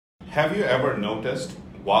Have you ever noticed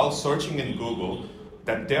while searching in Google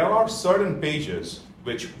that there are certain pages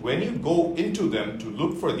which when you go into them to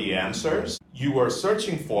look for the answers you are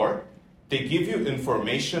searching for, they give you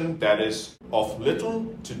information that is of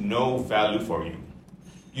little to no value for you.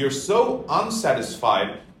 You're so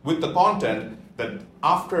unsatisfied with the content that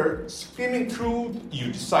after skimming through,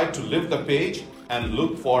 you decide to leave the page and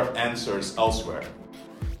look for answers elsewhere.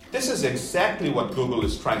 This is exactly what Google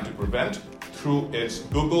is trying to prevent through its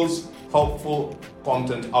Google's Helpful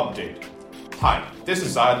Content Update. Hi, this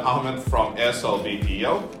is Zayed Ahmed from ASL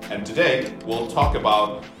BPO, and today we'll talk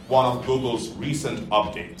about one of Google's recent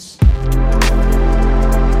updates.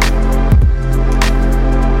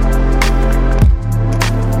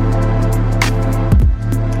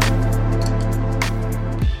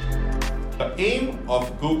 The aim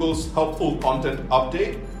of Google's Helpful Content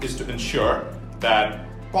Update is to ensure that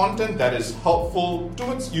content that is helpful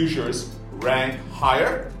to its users rank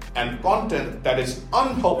higher and content that is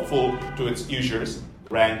unhelpful to its users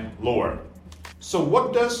rank lower. So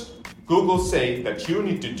what does Google say that you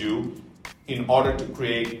need to do in order to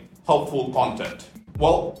create helpful content?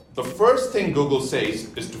 Well, the first thing Google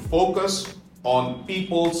says is to focus on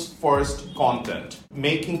people's first content.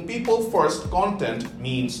 Making people first content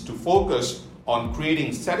means to focus on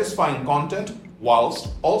creating satisfying content whilst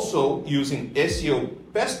also using SEO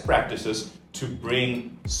best practices to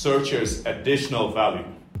bring searchers additional value.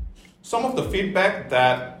 Some of the feedback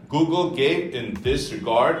that Google gave in this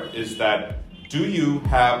regard is that do you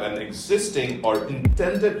have an existing or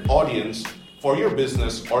intended audience for your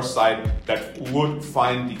business or site that would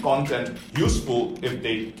find the content useful if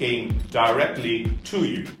they came directly to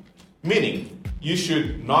you? Meaning, you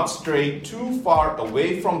should not stray too far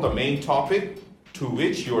away from the main topic to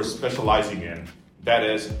which you are specializing in. That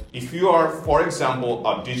is, if you are, for example,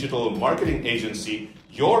 a digital marketing agency,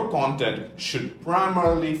 your content should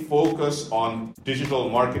primarily focus on digital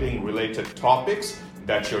marketing related topics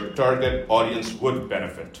that your target audience would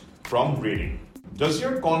benefit from reading. Does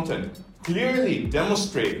your content clearly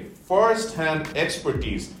demonstrate first-hand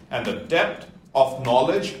expertise and the depth of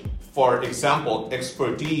knowledge? For example,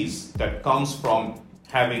 expertise that comes from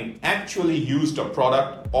having actually used a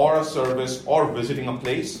product or a service or visiting a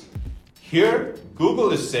place? Here,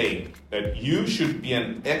 Google is saying that you should be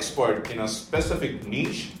an expert in a specific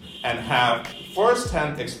niche and have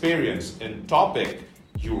first-hand experience in topic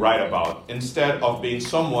you write about, instead of being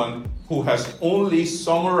someone who has only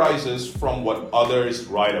summarizes from what others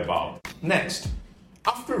write about. Next,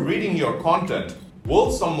 after reading your content,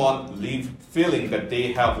 will someone leave feeling that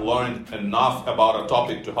they have learned enough about a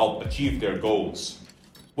topic to help achieve their goals?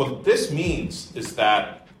 What this means is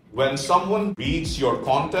that when someone reads your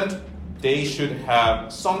content, they should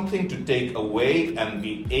have something to take away and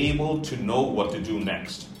be able to know what to do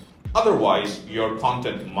next. Otherwise, your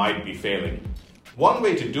content might be failing. One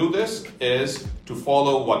way to do this is to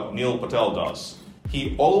follow what Neil Patel does.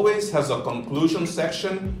 He always has a conclusion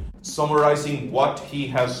section summarizing what he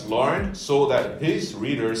has learned so that his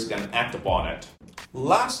readers can act upon it.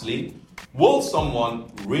 Lastly, will someone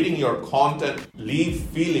reading your content leave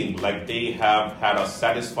feeling like they have had a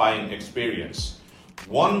satisfying experience?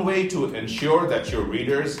 One way to ensure that your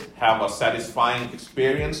readers have a satisfying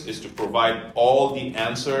experience is to provide all the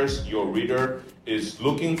answers your reader is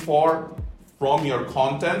looking for from your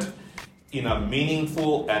content in a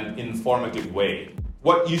meaningful and informative way.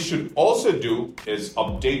 What you should also do is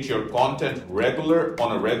update your content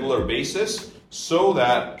on a regular basis so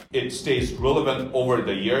that it stays relevant over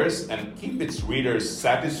the years and keep its readers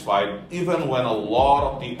satisfied even when a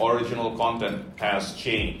lot of the original content has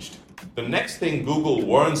changed. The next thing Google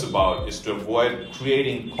warns about is to avoid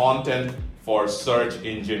creating content for search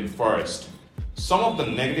engine first. Some of the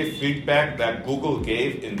negative feedback that Google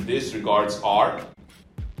gave in this regards are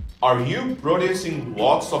you producing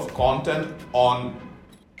lots of content on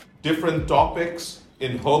different topics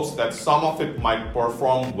in hopes that some of it might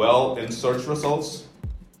perform well in search results?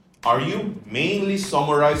 Are you mainly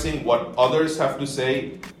summarizing what others have to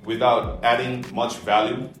say without adding much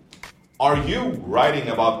value? Are you writing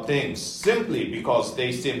about things simply because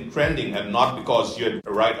they seem trending and not because you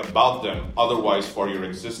write about them otherwise for your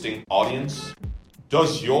existing audience?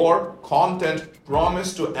 Does your content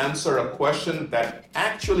promise to answer a question that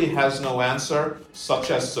actually has no answer,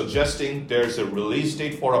 such as suggesting there's a release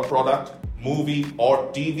date for a product, movie, or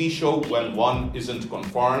TV show when one isn't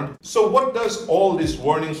confirmed? So what does all these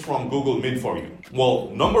warnings from Google mean for you?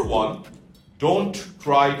 Well, number one, don't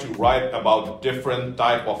try to write about different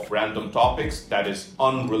type of random topics that is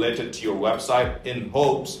unrelated to your website in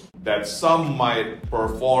hopes that some might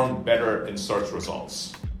perform better in search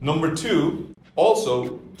results. Number two,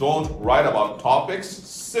 Also, don't write about topics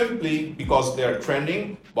simply because they're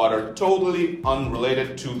trending but are totally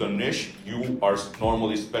unrelated to the niche you are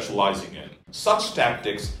normally specializing in. Such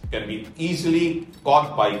tactics can be easily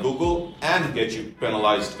caught by Google and get you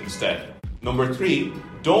penalized instead. Number 3,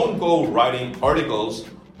 don't go writing articles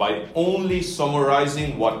by only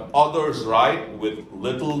summarizing what others write with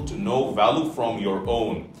little to no value from your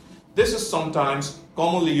own. This is sometimes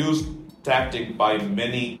commonly used tactic by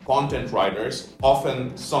many content writers,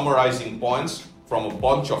 often summarizing points from a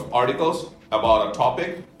bunch of articles about a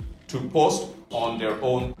topic to post on their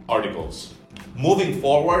own articles. Moving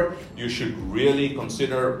forward, you should really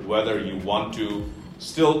consider whether you want to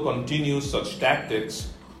still continue such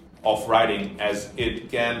tactics of writing, as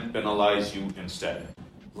it can penalize you instead.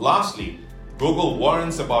 Lastly, Google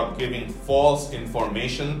warns about giving false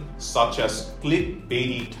information such as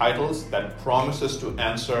clickbaity titles that promises to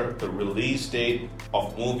answer the release date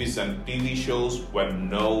of movies and TV shows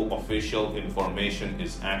when no official information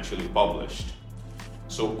is actually published.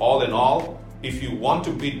 So all in all, if you want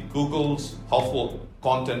to beat Google's helpful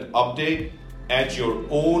content update, add your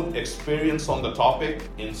own experience on the topic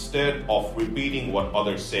instead of repeating what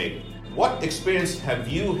others say. What experience have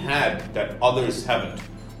you had that others haven't?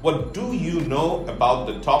 What do you know about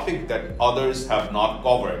the topic that others have not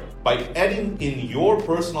covered? By adding in your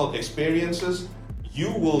personal experiences,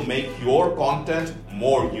 you will make your content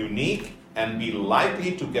more unique and be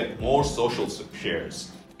likely to get more social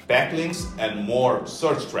shares, backlinks, and more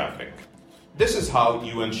search traffic. This is how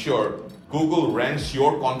you ensure Google ranks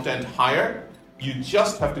your content higher. You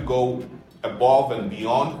just have to go above and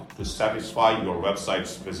beyond to satisfy your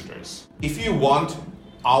website's visitors. If you want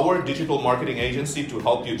our digital marketing agency to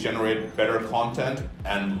help you generate better content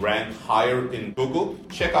and rank higher in Google,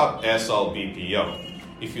 check out SLBPO.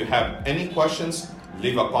 If you have any questions,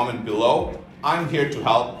 leave a comment below. I'm here to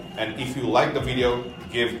help, and if you like the video,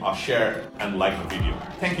 give a share and like the video.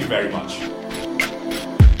 Thank you very much.